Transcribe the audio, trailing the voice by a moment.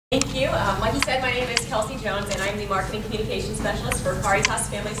you. Like you said, my name is Kelsey Jones, and I'm the Marketing Communication Specialist for CARITAS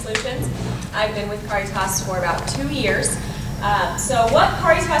Family Solutions. I've been with CARITAS for about 2 years. So what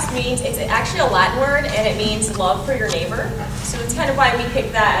CARITAS means, it's actually a Latin word, and it means love for your neighbor. So it's kind of why we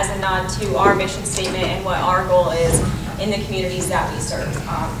picked that as a nod to our mission statement and what our goal is in the communities that we serve.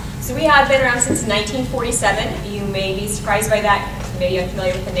 So we have been around since 1947. You may be surprised by that. Maybe you're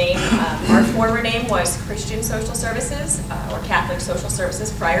familiar with the name. Our former name was Christian Social Services or Catholic Social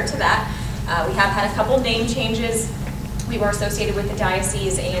Services prior to that. We have had a couple name changes. We were associated with the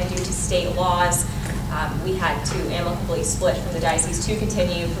diocese, and due to state laws, we had to amicably split from the diocese to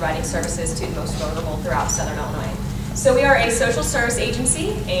continue providing services to the most vulnerable throughout Southern Illinois. So we are a social service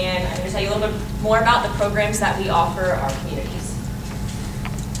agency, and I'm going to tell you a little bit more about the programs that we offer our communities.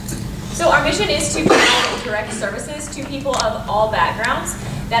 So our mission is to provide direct services to people of all backgrounds.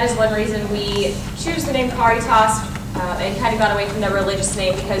 That is one reason we choose the name CARITAS and kind of got away from the religious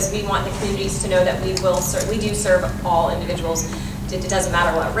name, because we want the communities to know that we do serve all individuals. It doesn't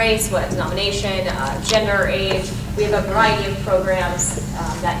matter what race, what denomination, gender, age. We have a variety of programs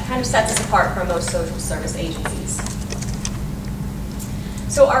that kind of sets us apart from most social service agencies.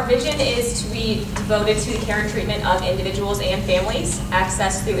 So our vision is to be devoted to the care and treatment of individuals and families,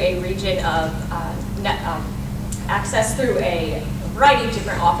 access through a region of, access through a variety of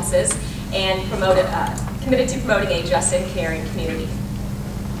different offices, and committed to promoting a just and caring community.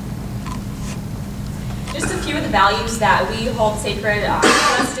 Just a few of the values that we hold sacred: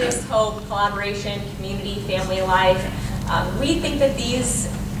 justice, hope, collaboration, community, family life. We think that these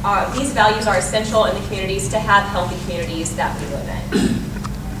values are essential in the communities to have healthy communities that we live in.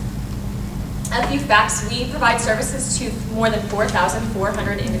 A few facts: we provide services to more than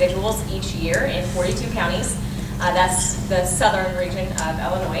 4,400 individuals each year in 42 counties. That's the southern region of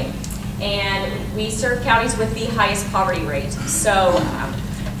Illinois. And we serve counties with the highest poverty rate. So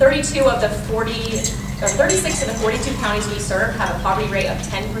 36 of the 42 counties we serve have a poverty rate of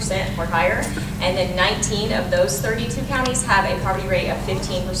 10% or higher, and then 19 of those 32 counties have a poverty rate of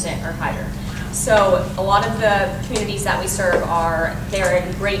 15% or higher. So a lot of the communities that we serve they're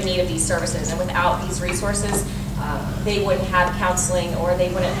in great need of these services, and without these resources, they wouldn't have counseling, or they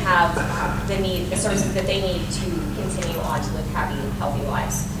wouldn't have the services that they need to continue on to live happy, healthy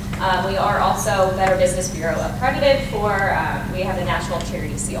lives. We are also Better Business Bureau accredited we have the National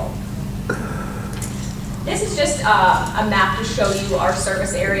Charity Seal. This is just a map to show you our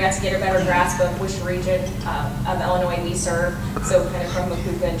service area to get a better grasp of which region of Illinois we serve. So kind of from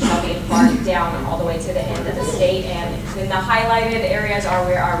Macoupah and Shelby and Clark down all the way to the end of the state. And then the highlighted areas are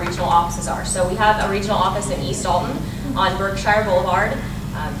where our regional offices are. So we have a regional office in East Alton on Berkshire Boulevard,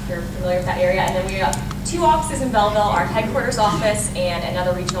 if you're familiar with that area. And then we have 2 offices in Belleville, our headquarters office and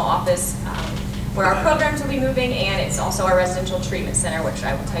another regional office where our programs will be moving. And it's also our residential treatment center, which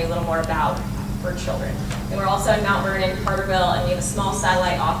I will tell you a little more about for children. And we're also in Mount Vernon, Carterville, and we have a small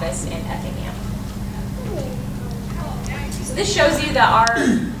satellite office in Effingham. So this shows you that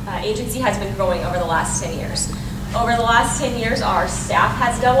our agency has been growing over the last 10 years. Over the last 10 years, our staff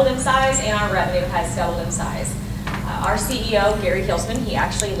has doubled in size and our revenue has doubled in size. Our CEO, Gary Hilsman, he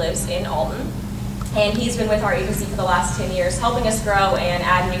actually lives in Alton, and he's been with our agency for the last 10 years, helping us grow and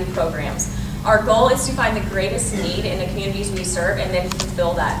add new programs. Our goal is to find the greatest need in the communities we serve and then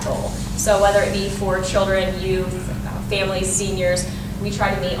fulfill that goal. So whether it be for children, youth, families, seniors, we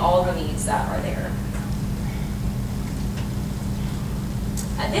try to meet all the needs that are there.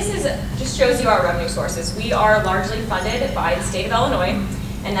 This just shows you our revenue sources. We are largely funded by the state of Illinois,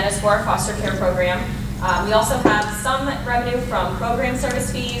 and that is for our foster care program. We also have some revenue from program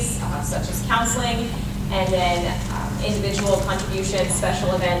service fees, such as counseling, and then individual contributions,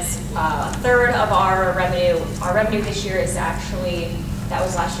 special events. A third of our revenue this year is actually, that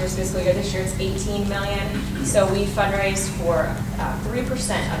was last year's fiscal year, this year it's $18 million. So we fundraised for 3%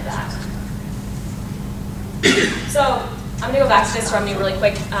 of that. So I'm going to go back to this revenue really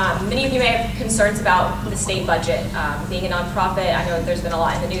quick. Many of you may have concerns about the state budget. Being a nonprofit, I know there's been a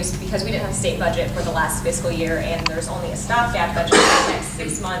lot in the news because we didn't have a state budget for the last fiscal year, and there's only a stopgap budget for the next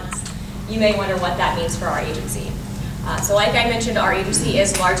 6 months. You may wonder what that means for our agency. So like I mentioned, our agency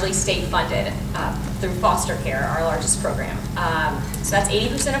is largely state funded through foster care, our largest program. So that's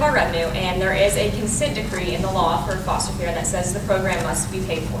 80% of our revenue, and there is a consent decree in the law for foster care that says the program must be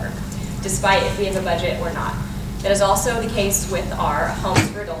paid for, despite if we have a budget or not. That is also the case with our homes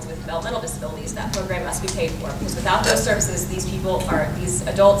for adults with developmental disabilities. That program must be paid for, because without those services, these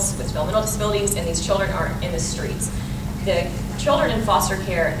adults with developmental disabilities and these children are in the streets. The children in foster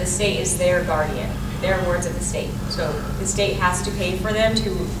care, the state is their guardian. They're wards of the state. So the state has to pay for them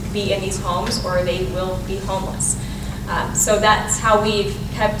to be in these homes, or they will be homeless. So that's how we've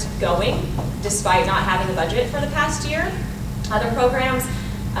kept going despite not having a budget for the past year. Other programs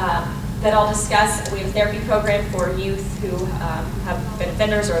that I'll discuss, we have a therapy program for youth who have been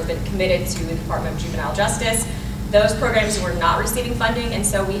offenders or have been committed to the Department of Juvenile Justice. Those programs were not receiving funding, and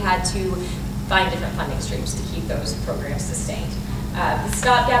so we had to find different funding streams to keep those programs sustained. The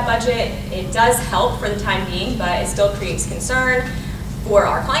stopgap budget, it does help for the time being, but it still creates concern for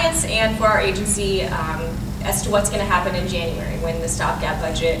our clients and for our agency as to what's going to happen in January when the stopgap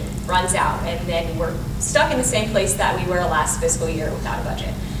budget runs out, and then we're stuck in the same place that we were last fiscal year without a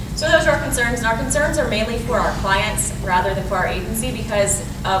budget. So those are our concerns, and our concerns are mainly for our clients rather than for our agency because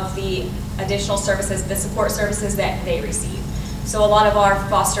of the additional services, the support services that they receive. So a lot of our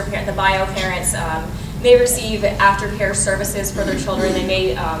foster parents, the bio parents, may receive aftercare services for their children. They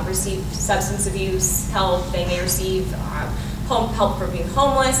may receive substance abuse help. They may receive help for being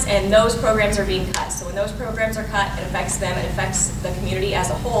homeless, and those programs are being cut. So when those programs are cut, it affects them, it affects the community as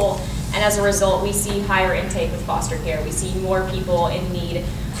a whole, and as a result, we see higher intake with foster care. We see more people in need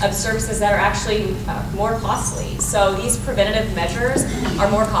of services that are actually more costly. So these preventative measures are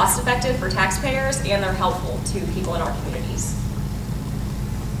more cost effective for taxpayers, and they're helpful to people in our communities.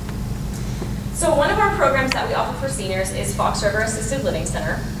 So one of our programs that we offer for seniors is Fox River Assisted Living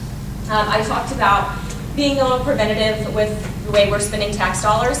Center. I talked about being a little preventative with the way we're spending tax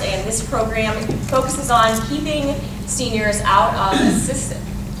dollars, and this program focuses on keeping seniors out of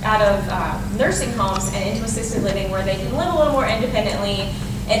nursing homes and into assisted living where they can live a little more independently.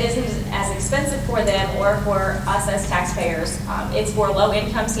 It isn't as expensive for them or for us as taxpayers. It's for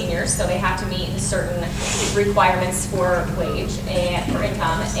low-income seniors, so they have to meet certain requirements for wage and for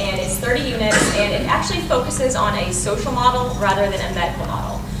income. And it's 30 units, and it actually focuses on a social model rather than a medical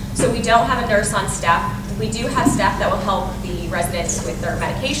model. So we don't have a nurse on staff. We do have staff that will help the residents with their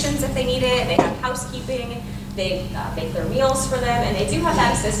medications if they need it. They have housekeeping. They make their meals for them, and they do have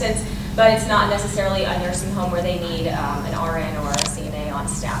that assistance, but it's not necessarily a nursing home where they need an RN or a CNA on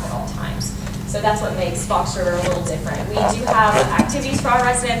staff at all times. So that's what makes Fox River a little different. We do have activities for our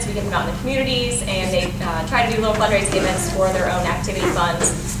residents. We get them out in the communities, and they try to do little fundraising events for their own activity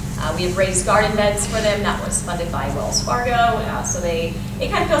funds. We have raised garden beds for them. That was funded by Wells Fargo. So it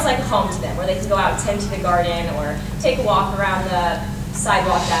kind of feels like a home to them, where they can go out and tend to the garden or take a walk around the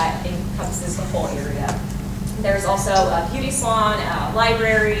sidewalk that encompasses the whole area. There's also a beauty salon, a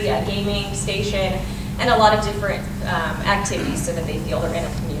library, a gaming station, and a lot of different activities so that they feel they're in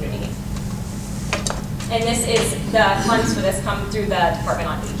a community. And this is, the funds for this come through the Department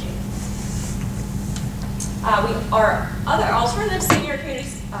on Aging. Our other alternative senior community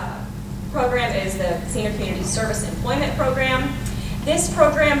program is the Senior Community Service Employment Program. This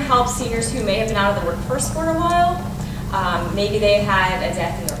program helps seniors who may have been out of the workforce for a while. Maybe they had a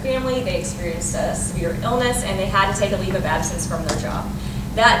death in their family, they experienced a severe illness, and they had to take a leave of absence from their job.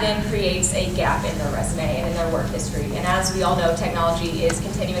 That then creates a gap in their resume and in their work history. And as we all know, technology is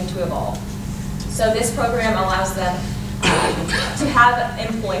continuing to evolve. So this program allows them to have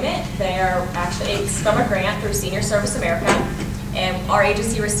employment. It's from a grant through Senior Service America, and our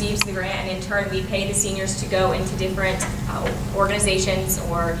agency receives the grant, and in turn we pay the seniors to go into different organizations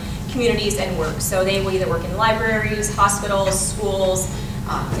or communities and work. So they will either work in libraries, hospitals, schools.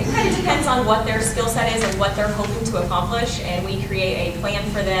 It kind of depends on what their skill set is and what they're hoping to accomplish, and we create a plan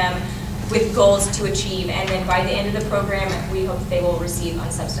for them with goals to achieve, and then by the end of the program we hope that they will receive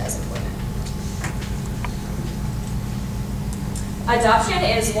unsubsidized employment. Adoption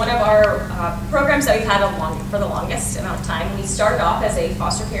is one of our programs that we've had for the longest amount of time. We started off as a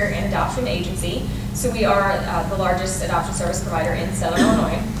foster care and adoption agency, so we are the largest adoption service provider in Southern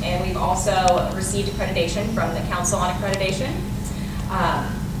Illinois, and we've also received accreditation from the Council on Accreditation.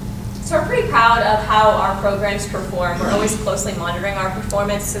 So we're pretty proud of how our programs perform. We're always closely monitoring our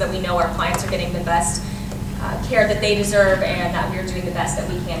performance so that we know our clients are getting the best care that they deserve, and that we are doing the best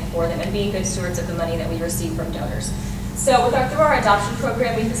that we can for them and being good stewards of the money that we receive from donors. So through our adoption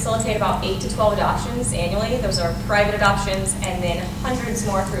program, we facilitate about 8 to 12 adoptions annually. Those are private adoptions, and then hundreds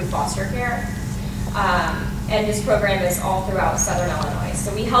more through foster care. And this program is all throughout Southern Illinois.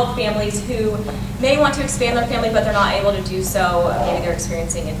 So we help families who may want to expand their family, but they're not able to do so. Maybe they're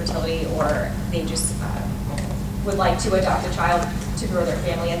experiencing infertility, or they just would like to adopt a child to grow their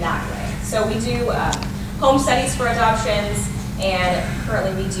family in that way. So we do home studies for adoptions, and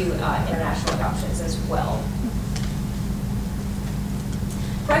currently we do international adoptions as well.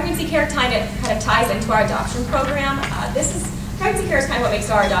 Pregnancy care kind of ties into our adoption program. Pregnancy care is kind of what makes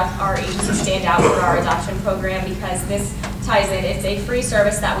our agency stand out for our adoption program, because this ties in. It's a free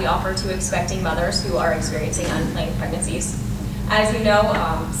service that we offer to expecting mothers who are experiencing unplanned pregnancies. As you know,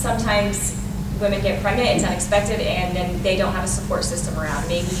 sometimes women get pregnant, it's unexpected, and then they don't have a support system around.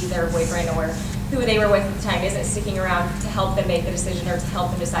 Maybe their boyfriend or who they were with at the time isn't sticking around to help them make the decision or to help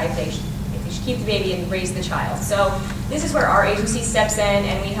them decide if they should keep the baby and raise the child. So this is where our agency steps in,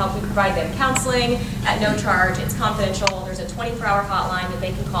 and we provide them counseling at no charge. It's confidential. There's a 24-hour hotline that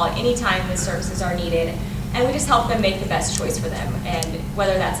they can call at any time when services are needed. And we just help them make the best choice for them. And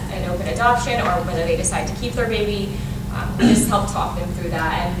whether that's an open adoption or whether they decide to keep their baby, we just help talk them through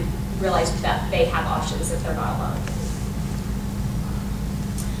that and realize that they have options if they're not alone.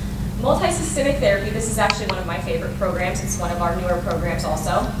 Multi-systemic therapy, this is actually one of my favorite programs. It's one of our newer programs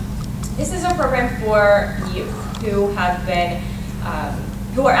also. This is a program for youth who have been,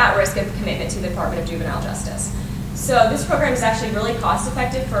 who are at risk of commitment to the Department of Juvenile Justice. So this program is actually really cost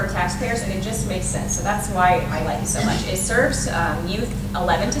effective for taxpayers, and it just makes sense. So that's why I like it so much. It serves youth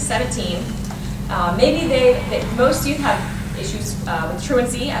 11 to 17. Most youth have issues with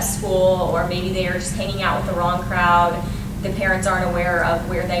truancy at school, or maybe they are just hanging out with the wrong crowd. The parents aren't aware of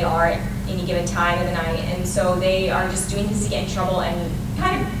where they are at any given time of the night, and so they are just doing things to get in trouble and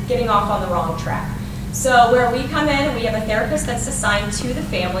kind of getting off on the wrong track. So where we come in, we have a therapist that's assigned to the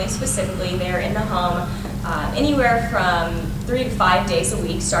family specifically. They're in the home anywhere from 3 to 5 days a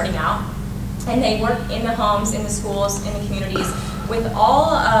week starting out. And they work in the homes, in the schools, in the communities with all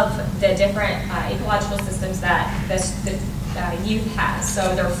of the different ecological systems that the youth has.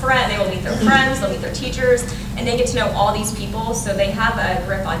 So they will meet their friends, they'll meet their teachers, and they get to know all these people, so they have a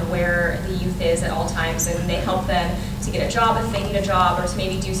grip on where the youth is at all times, and they help them to get a job if they need a job, or to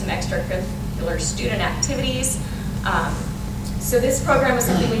maybe do some extracurricular student activities. So this program was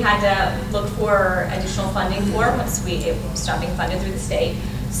something we had to look for additional funding for once it stopped being funded through the state.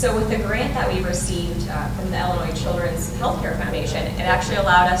 So with the grant that we received from the Illinois Children's Healthcare Foundation, it actually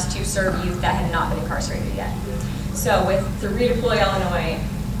allowed us to serve youth that had not been incarcerated yet. So through Redeploy Illinois,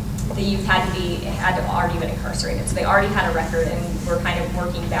 the youth had to already been incarcerated. So they already had a record, and we're kind of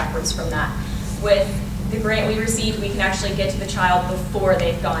working backwards from that. With the grant we received, we can actually get to the child before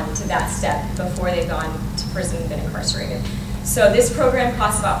they've gone to that step, before they've gone to prison and been incarcerated. So this program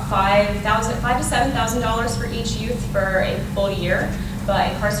costs about $5,000 to $7,000 for each youth for a full year,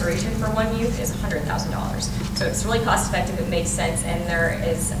 but incarceration for one youth is $100,000. So it's really cost effective, it makes sense, and there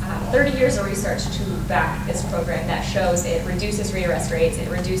is 30 years of research to back this program that shows it reduces rearrest rates, it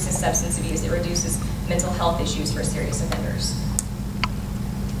reduces substance abuse, it reduces mental health issues for serious offenders.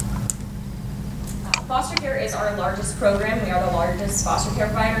 Foster care is our largest program. We are the largest foster care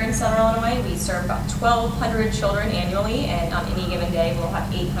provider in Southern Illinois. We serve about 1,200 children annually, and on any given day we'll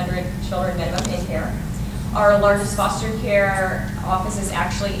have 800 children minimum in care. Our largest foster care office is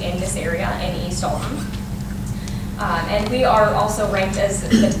actually in this area in East Alton. And we are also ranked as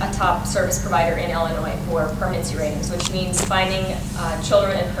a top service provider in Illinois for permanency ratings, which means finding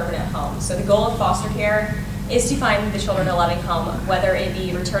children in permanent homes. So the goal of foster care is to find the children a loving home, whether it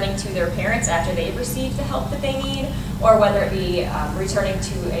be returning to their parents after they've received the help that they need, or whether it be returning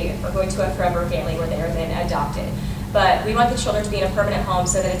to or going to a forever family where they are then adopted. But we want the children to be in a permanent home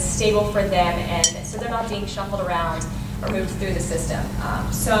so that it's stable for them, and so they're not being shuffled around or moved through the system.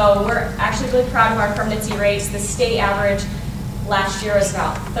 So we're actually really proud of our permanency rates. The state average last year was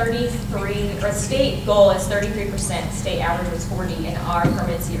about 33, or state goal is 33%, state average was 40, and our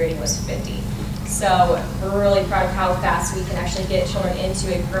permanency rating was 50. So we're really proud of how fast we can actually get children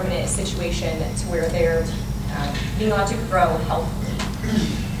into a permanent situation to where they're being allowed to grow healthily.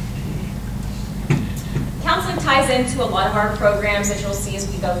 Counseling ties into a lot of our programs that you'll see as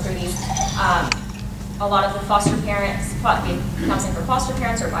we go through these. A lot of the foster parents, counseling for foster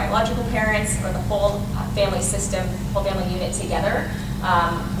parents or biological parents, or the whole family system, whole family unit together.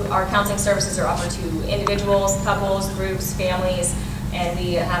 Our counseling services are offered to individuals, couples, groups, families, and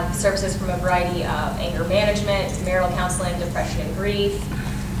we have services from a variety of anger management, marital counseling, depression and grief,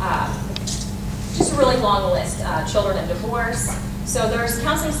 just a really long list, children and divorce. So there's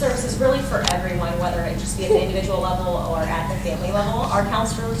counseling services really for everyone, whether it just be at the individual level or at the family level. Our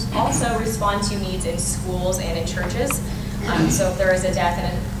counselors also respond to needs in schools and in churches. So if there is a death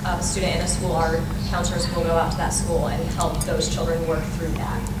of a student in a school, our counselors will go out to that school and help those children work through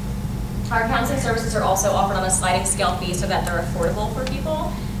that. Our counseling services are also offered on a sliding scale fee so that they're affordable for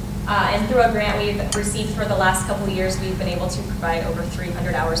people. And through a grant we've received for the last couple of years, we've been able to provide over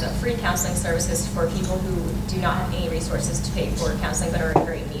 300 hours of free counseling services for people who do not have any resources to pay for counseling but are in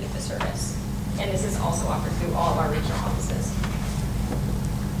great need of the service. And this is also offered through all of our regional offices.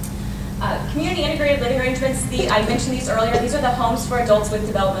 Community integrated living arrangements, I mentioned these earlier, these are the homes for adults with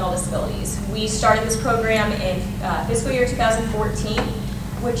developmental disabilities. We started this program in fiscal year 2014.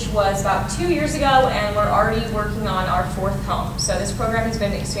 which was about 2 years ago, and we're already working on our 4th home. So this program has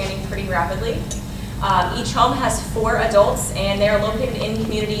been expanding pretty rapidly. Each home has 4 adults, and they are located in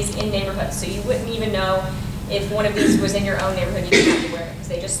communities in neighborhoods. So you wouldn't even know if one of these was in your own neighborhood, you didn't have to wear it, because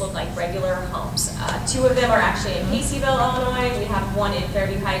they just look like regular homes. 2 of them are actually in Caseyville, Illinois. We have 1 in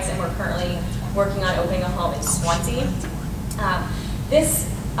Fairview Heights, and we're currently working on opening a home in Swansea. This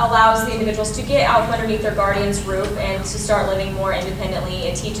allows the individuals to get out from underneath their guardian's roof and to start living more independently.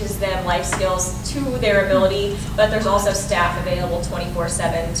 It teaches them life skills to their ability, but there's also staff available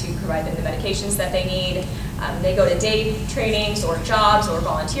 24/7 to provide them the medications that they need. They go to day trainings or jobs or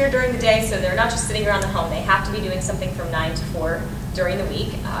volunteer during the day, so they're not just sitting around the home. They have to be doing something from 9 to 4 during the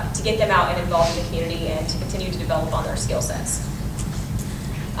week to get them out and involved in the community and to continue to develop on their skill sets.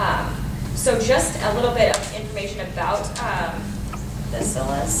 So just a little bit of information about the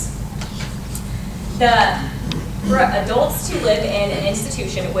SILAs. For adults to live in an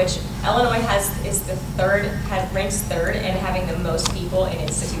institution, which Illinois ranks 3rd in having the most people in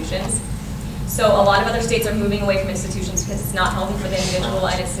institutions. So a lot of other states are moving away from institutions because it's not healthy for the individual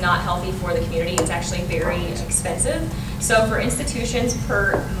and it's not healthy for the community. It's actually very expensive. So for institutions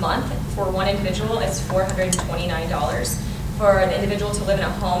per month, for one individual, it's $429. For an individual to live in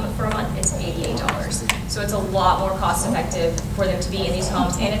a home for a month, it's $88. So it's a lot more cost effective for them to be in these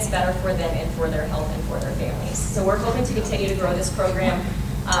homes, and it's better for them and for their health and for their families. So we're hoping to continue to grow this program.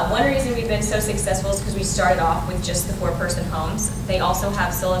 One reason we've been so successful is because we started off with just the 4-person homes. They also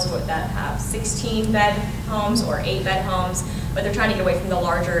have SILAs that have 16-bed homes or 8-bed homes, but they're trying to get away from the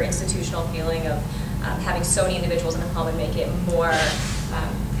larger institutional feeling of having so many individuals in a home and make it more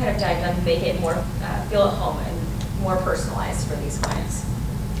make it more feel at home and more personalized for these clients.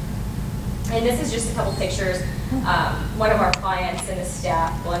 And this is just a couple pictures. One of our clients and the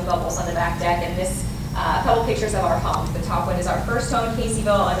staff blowing bubbles on the back deck, and this a couple pictures of our homes. The top one is our first home in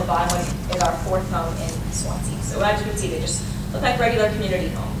Caseyville, and the bottom one is our 4th home in Swansea. So as you can see, they just look like regular community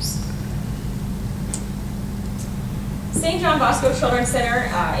homes. St. John Bosco Children's Center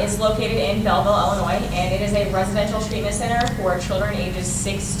is located in Belleville, Illinois, and it is a residential treatment center for children ages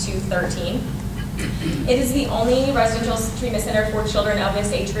 6 to 13. It is the only residential treatment center for children of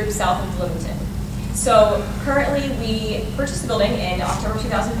this age group south of Bloomington. So currently we purchased the building in October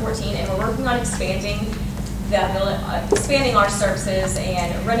 2014, and we're working on expanding our services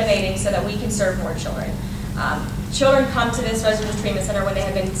and renovating so that we can serve more children. Children come to this residential treatment center when they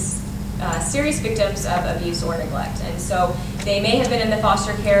have been serious victims of abuse or neglect. And so they may have been in the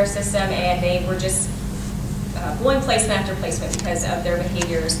foster care system and they were just blowing placement after placement because of their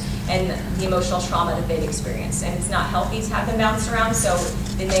behaviors and the emotional trauma that they've experienced. And it's not healthy to have them bounced around, so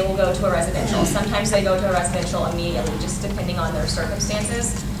then they will go to a residential. Sometimes they go to a residential immediately, just depending on their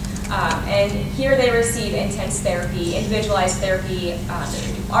circumstances. And here they receive intense therapy, individualized therapy,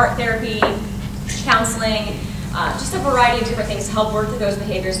 art therapy, counseling, just a variety of different things to help work through those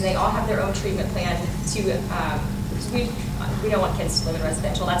behaviors, and they all have their own treatment plan to, because we don't want kids to live in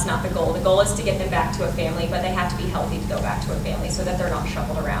residential. That's not the goal. The goal is to get them back to a family, but they have to be healthy to go back to a family so that they're not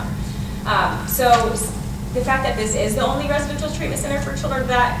shuffled around. So the fact that this is the only residential treatment center for children of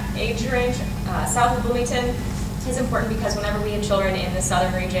that age range south of Bloomington is important, because whenever we have children in the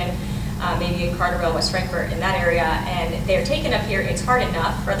southern region, maybe in Carterville, West Frankfort, in that area, and they're taken up here, it's hard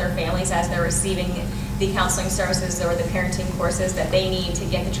enough for their families as they're receiving the counseling services or the parenting courses that they need to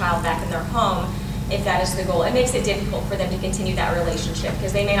get the child back in their home. If that is the goal, it makes it difficult for them to continue that relationship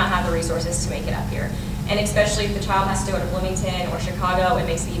because they may not have the resources to make it up here. And especially if the child has to go to Bloomington or Chicago, it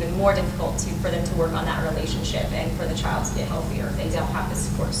makes it even more difficult for them to work on that relationship and for the child to get healthier if they don't have the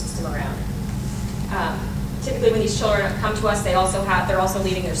support system around. Typically when these children come to us, they're also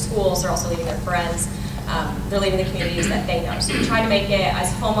leaving their schools, they're also leaving their friends, they're leaving the communities that they know. So we try to make it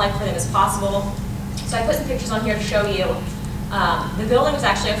as home-like for them as possible. So I put some pictures on here to show you. The building was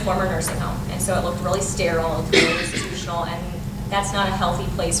actually a former nursing home, and so it looked really sterile, it looked really institutional, and that's not a healthy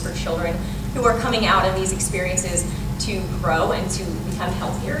place for children who are coming out of these experiences to grow and to become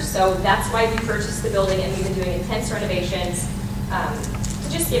healthier. So that's why we purchased the building, and we've been doing intense renovations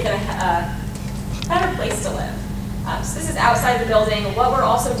to just give them a better place to live. So this is outside the building. What we're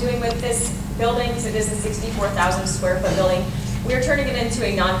also doing with this building, because it is a 64,000 square foot building, we're turning it into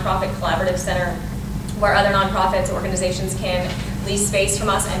a nonprofit collaborative center where other nonprofits, organizations can lease space from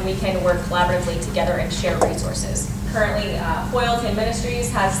us and we can work collaboratively together and share resources. Currently, Foyleton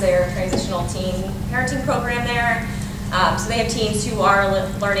Ministries has their transitional teen parenting program there. So they have teens who are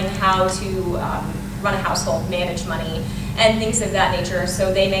learning how to run a household, manage money, and things of that nature.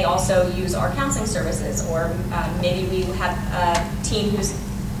 So they may also use our counseling services, or maybe we have a teen who's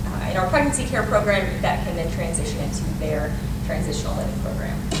in our pregnancy care program that can then transition into their transitional living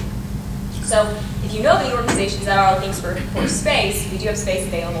program. So if you know any organizations that are looking for space, we do have space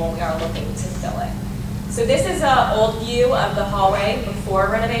available and we are looking to fill it. So this is an old view of the hallway before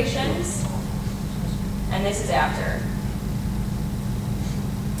renovations, and this is after.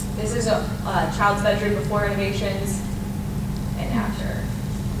 This is a child's bedroom before renovations and after.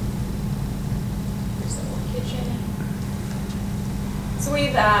 Here's the little kitchen. So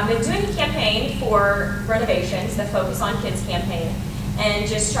we've been doing a campaign for renovations, the Focus on Kids campaign, and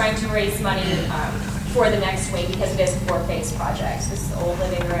just trying to raise money for the next wing because it is a 4-phase project. So this is the old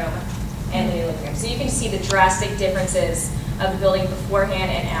living room and the new living room. So you can see the drastic differences of the building beforehand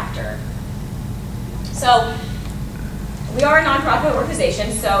and after. So we are a nonprofit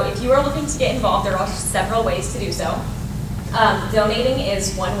organization, so if you are looking to get involved, there are several ways to do so. Donating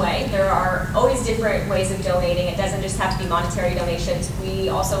is one way. There are always different ways of donating. It doesn't just have to be monetary donations. We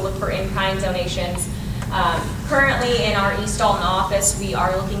also look for in-kind donations. Currently in our East Alton office, we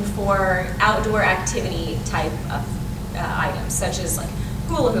are looking for outdoor activity type of items, such as like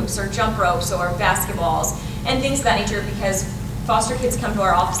hula hoops or jump ropes or basketballs and things of that nature, because foster kids come to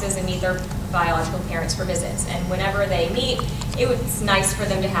our offices and meet their biological parents for visits, and whenever they meet, it's nice for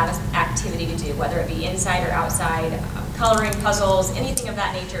them to have an activity to do, whether it be inside or outside, coloring puzzles, anything of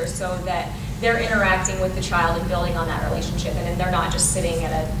that nature, so that they're interacting with the child and building on that relationship, and then they're not just sitting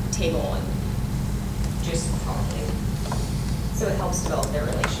at a table and just talking. So it helps develop their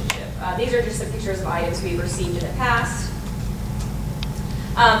relationship. These are just the pictures of items we've received in the past.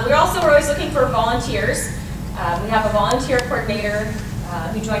 We also are always looking for volunteers. We have a volunteer coordinator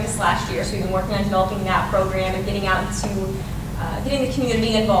who joined us last year, so we've been working on developing that program and getting out to getting the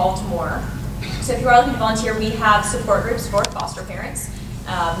community involved more. So if you are looking to volunteer, we have support groups for foster parents.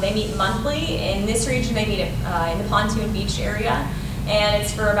 They meet monthly. In this region, they meet in the Pontoon Beach area, and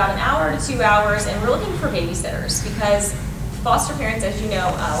it's for about an hour to 2 hours, and we're looking for babysitters because foster parents, as you know,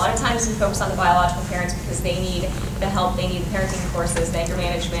 a lot of times we focus on the biological parents because they need the help, they need the parenting courses, the anger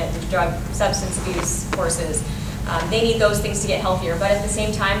management, the drug, substance abuse courses. They need those things to get healthier, but at the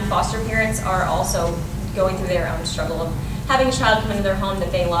same time, foster parents are also going through their own struggle of having a child come into their home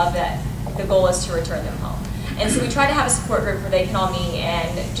that they love, that the goal is to return them home. And so we try to have a support group where they can all meet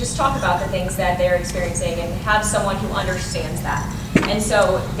and just talk about the things that they're experiencing and have someone who understands that. And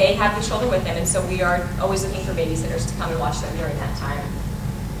so they have the children with them, and so we are always looking for babysitters to come and watch them during that time.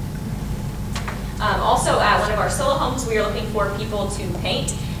 Also, at one of our solo homes, we are looking for people to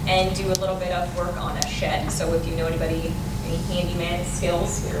paint and do a little bit of work on a shed. So if you know anybody, any handyman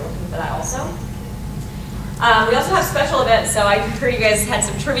skills, we're looking for that also. We also have special events. So I heard you guys had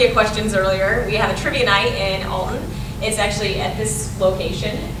some trivia questions earlier. We have a trivia night in Alton. It's actually at this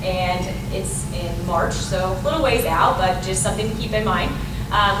location, and it's in March, so a little ways out, but just something to keep in mind.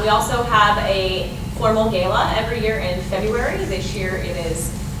 We also have a formal gala every year in February. This year it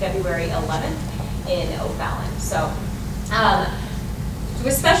is February 11th in O'Fallon. So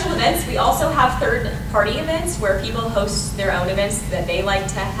with special events, we also have third-party events where people host their own events that they like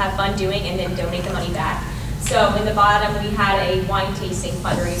to have fun doing and then donate the money back. So in the bottom, we had a wine tasting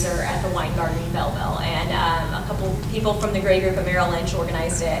fundraiser at the Wine Garden in Belleville, and a couple people from the Gray Group of Merrill Lynch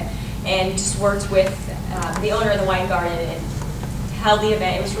organized it and just worked with the owner of the Wine Garden and held the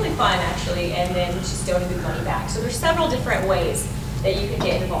event. It was really fun, actually, and then just donated the money back. So there's several different ways that you can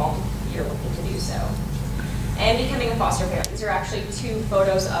get involved if you're looking to do so. And becoming a foster parent. These are actually 2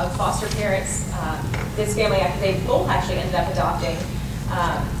 photos of foster parents. This family, they both actually ended up adopting.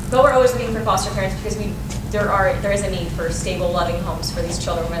 But we're always looking for foster parents because there is a need for stable, loving homes for these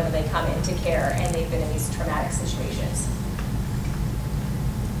children whenever they come into care and they've been in these traumatic situations.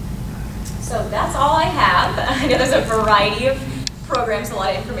 So that's all I have. I know there's a variety of programs, a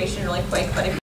lot of information really quick, but if